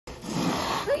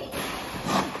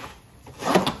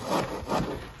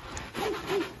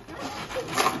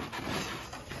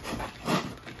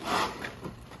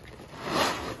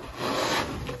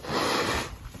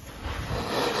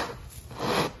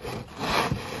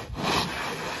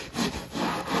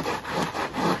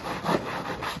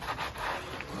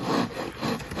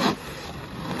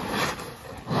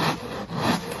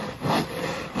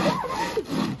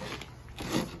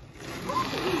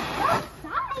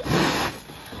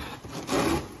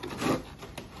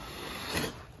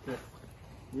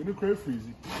We need crave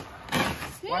freezy.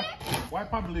 Why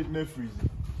probably no freezy?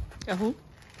 Who?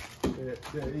 Yeah,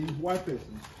 he's white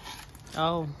person.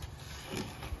 Oh.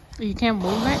 You can't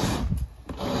move it?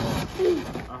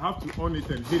 I have to on it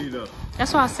and heat it up.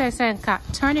 That's why I said,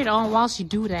 turn it on whilst you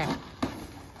do that.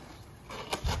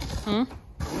 Turn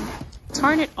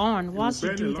it on whilst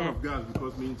you do that. Burn a lot of gas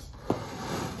because means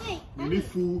we need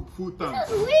full tank.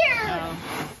 That's weird.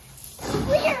 It's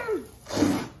weird.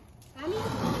 I mean,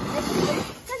 it's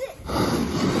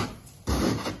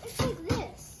like this. And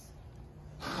this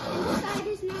side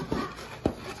is not that.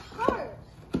 It's hard.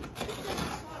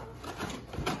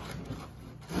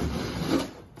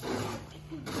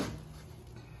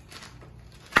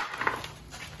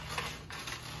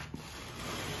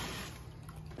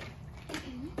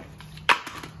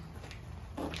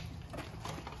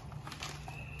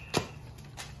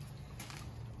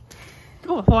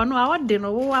 Oh, no, I want dinner.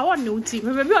 Oh, I want new tea.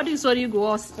 Maybe I this one you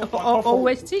go or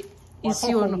waste it. Is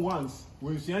you on once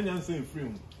when she ain't saying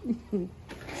film.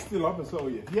 Still up and so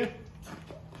yeah.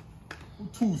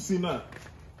 Two sinner.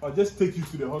 I'll just take you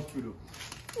to the hospital.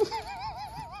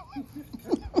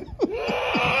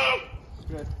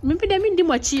 Maybe they mean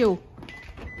much you.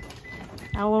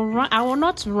 I will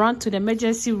not run to the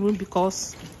emergency room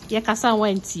because Yakasa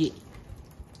went here.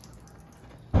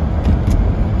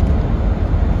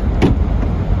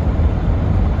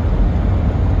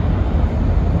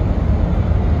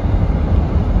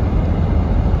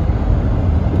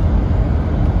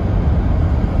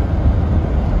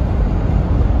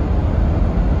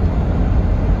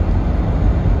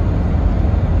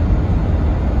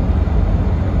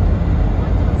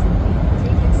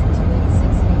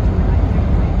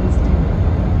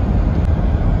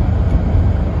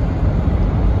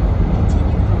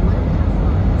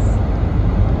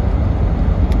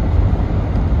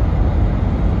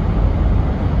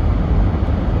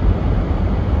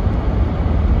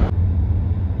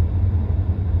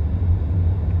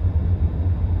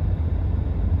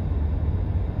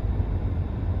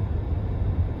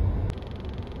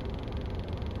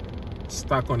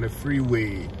 Stuck on the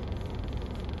freeway,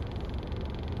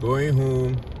 going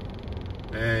home,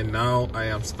 and now I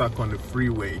am stuck on the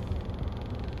freeway.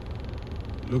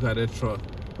 Look at that truck.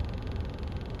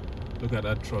 Look at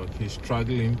that truck. He's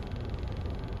struggling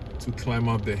to climb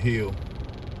up the hill.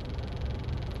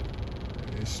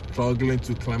 He's struggling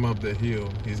to climb up the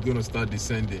hill. He's gonna start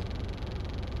descending.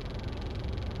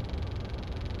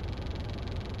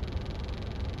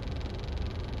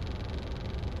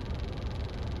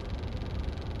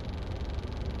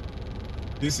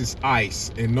 This is ice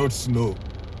and not snow.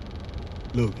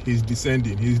 Look, he's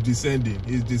descending, he's descending,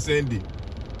 he's descending.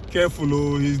 Careful,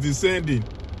 oh, he's descending.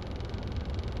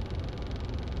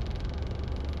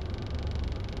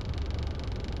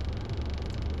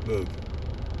 Look.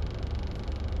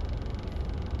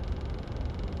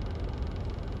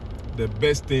 The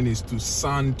best thing is to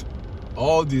sand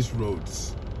all these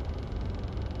roads.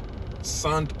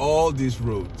 Sand all these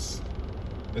roads,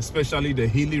 especially the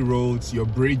hilly roads, your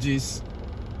bridges.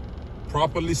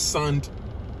 Properly sand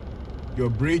your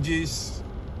bridges,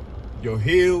 your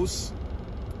hills,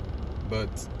 but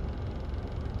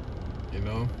you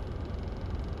know,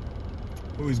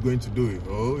 who is going to do it?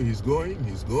 Oh, he's going.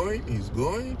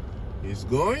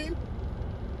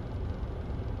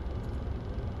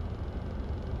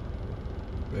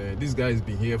 Man, this guy's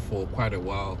been here for quite a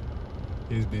while.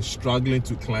 He's been struggling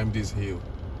to climb this hill.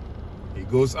 He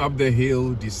goes up the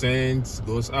hill, descends,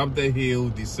 goes up the hill,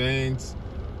 descends,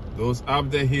 goes up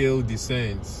the hill,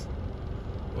 descends.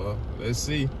 Well, let's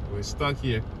see. We're stuck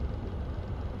here.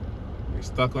 We're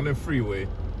stuck on the freeway.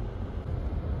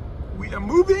 We are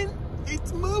moving.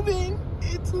 It's moving.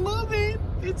 It's moving.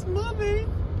 It's moving.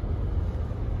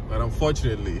 But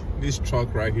unfortunately, this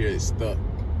truck right here is stuck.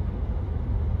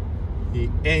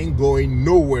 He ain't going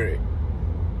nowhere.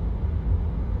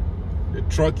 The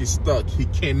truck is stuck. He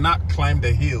cannot climb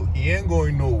the hill. He ain't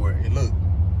going nowhere. Hey,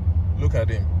 look at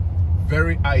him.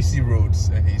 Very icy roads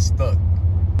and he's stuck.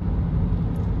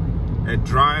 A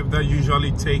drive that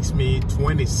usually takes me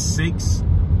 26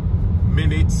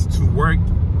 minutes to work,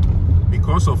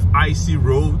 because of icy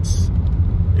roads,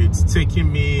 it's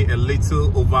taking me a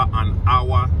little over an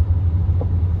hour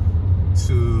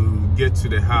to get to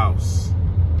the house.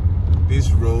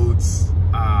 These roads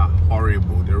are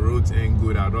horrible. The roads ain't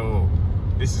good at all.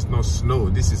 This is not snow.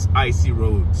 This is icy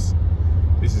roads.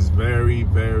 This is very,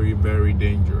 very, very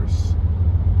dangerous.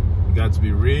 You got to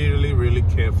be really, really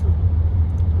careful.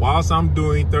 Whilst I'm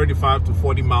doing 35 to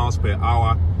 40 miles per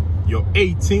hour, your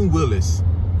 18-wheelers,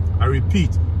 I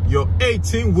repeat, your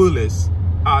 18-wheelers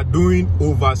are doing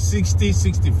over 60,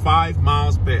 65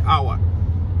 miles per hour.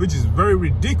 which is very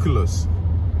ridiculous.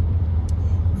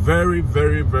 Very,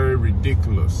 very, very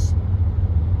ridiculous.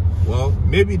 Well,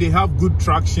 maybe they have good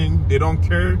traction, they don't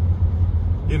care,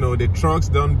 you know, the trucks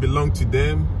don't belong to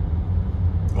them,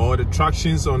 or the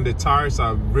tractions on the tires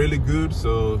are really good.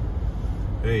 So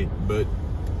hey, but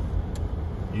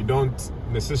you don't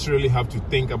necessarily have to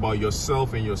think about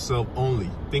yourself and yourself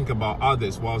only. Think about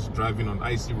others whilst driving on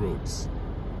icy roads.